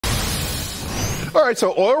All right,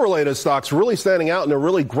 so oil-related stocks really standing out in a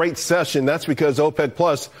really great session. That's because OPEC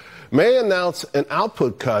Plus may announce an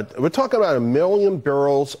output cut. We're talking about 1 million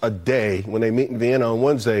barrels a day when they meet in Vienna on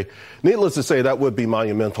Wednesday. Needless to say, that would be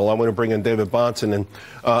monumental. I want to bring in David Bahnsen.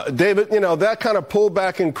 And David, that kind of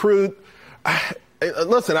pullback in crude,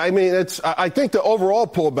 listen, I mean, I think the overall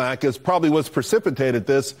pullback is probably what's precipitated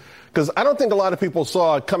this, because I don't think a lot of people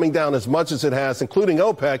saw it coming down as much as it has, including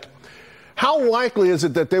OPEC. How likely is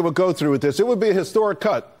it that they would go through with this? It would be a historic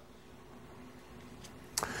cut.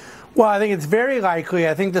 Well, I think it's very likely.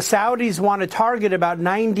 I think the Saudis want to target about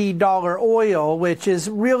 $90 oil, which is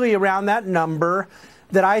really around that number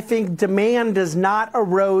that I think demand does not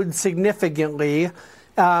erode significantly.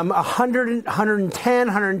 100, 110,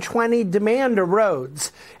 120 demand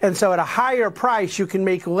erodes. And so at a higher price, you can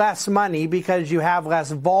make less money because you have less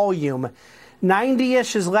volume.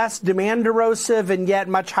 90-ish is less demand erosive and yet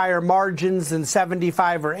much higher margins than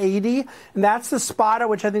 75 or 80. And that's the spot at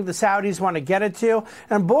which I think the Saudis want to get it to.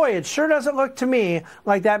 And boy, it sure doesn't look to me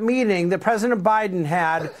like that meeting that President Biden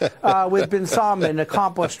had with bin Salman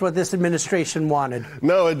accomplished what this administration wanted.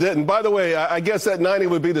 No, it didn't. By the way, I guess that 90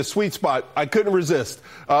 would be the sweet spot. I couldn't resist.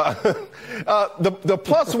 The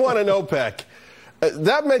plus one in OPEC.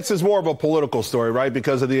 That makes this more of a political story, right,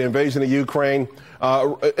 because of the invasion of Ukraine.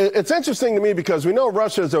 It's interesting to me because we know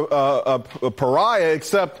Russia is a pariah,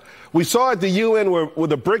 except we saw at the UN where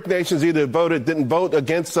the BRIC nations either didn't vote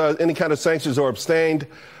against any kind of sanctions or abstained.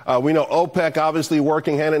 We know OPEC obviously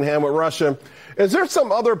working hand in hand with Russia. Is there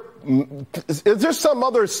some other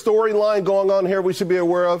storyline going on here we should be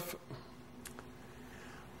aware of?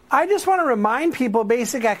 I just want to remind people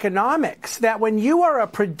basic economics that when you are a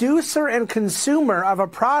producer and consumer of a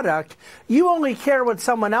product, you only care what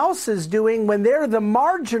someone else is doing when they're the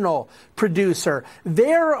marginal producer.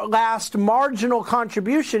 Their last marginal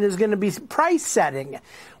contribution is going to be price setting.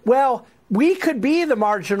 Well, we could be the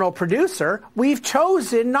marginal producer. We've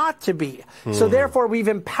chosen not to be. So therefore, we've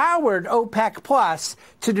empowered OPEC Plus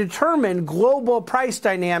to determine global price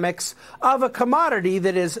dynamics of a commodity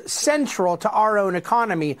that is central to our own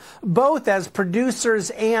economy, both as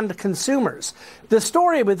producers and consumers. The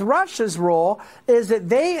story with Russia's role is that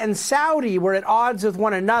they and Saudi were at odds with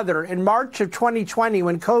one another in March of 2020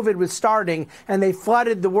 when COVID was starting, and they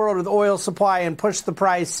flooded the world with oil supply and pushed the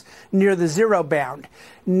price near the zero bound.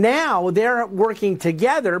 Now they're working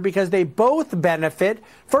together because they both benefit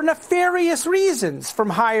for nefarious reasons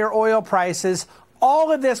from higher oil prices.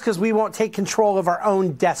 All of this because we won't take control of our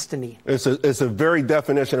own destiny. It's a very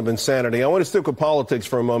definition of insanity. I want to stick with politics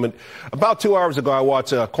for a moment. About 2 hours ago, I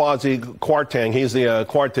watched Kwasi Kwarteng. He's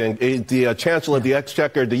the Chancellor of the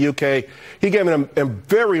Exchequer of the UK. He gave a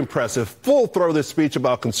very impressive, full-throated speech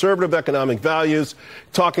about conservative economic values,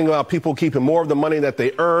 talking about people keeping more of the money that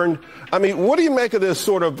they earn. I mean, what do you make of this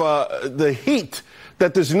sort of the heat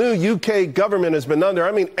that this new UK government has been under?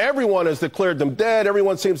 I mean, everyone has declared them dead.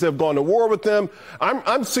 Everyone seems to have gone to war with them.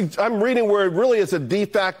 I'm reading where it really is a de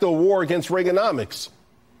facto war against Reaganomics.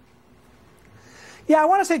 Yeah, I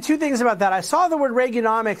want to say two things about that. I saw the word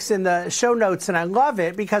Reaganomics in the show notes, and I love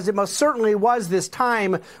it because it most certainly was this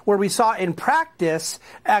time where we saw in practice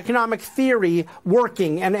economic theory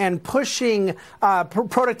working and pushing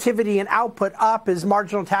productivity and output up as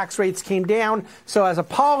marginal tax rates came down. So as a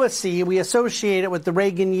policy, we associate it with the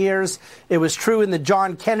Reagan years. It was true in the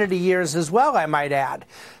John Kennedy years as well, I might add.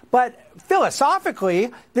 But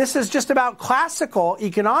philosophically, this is just about classical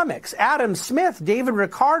economics. Adam Smith, David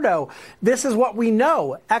Ricardo, this is what we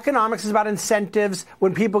know. Economics is about incentives.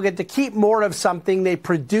 When people get to keep more of something, they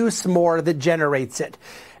produce more that generates it.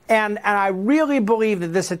 And I really believe that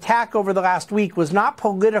this attack over the last week was not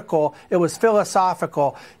political, it was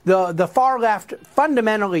philosophical. The far left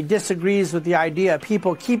fundamentally disagrees with the idea of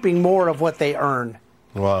people keeping more of what they earn.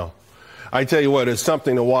 Wow. I tell you what, it's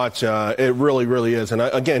something to watch. It really, really is. And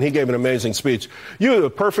again, he gave an amazing speech. You're the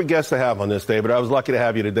perfect guest to have on this, David. I was lucky to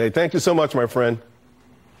have you today. Thank you so much, my friend.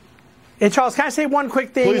 Hey, Charles, can I say one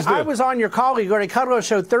quick thing? Please do. I was on your colleague, Gordon Kudlow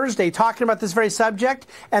show Thursday talking about this very subject,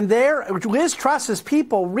 and there, Liz Truss's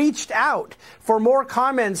people reached out for more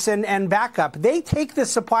comments and backup. They take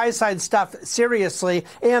this supply side stuff seriously,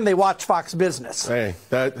 and they watch Fox Business. Hey,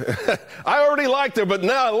 I already liked her, but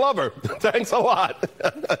now I love her. Thanks a lot.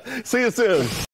 See you soon.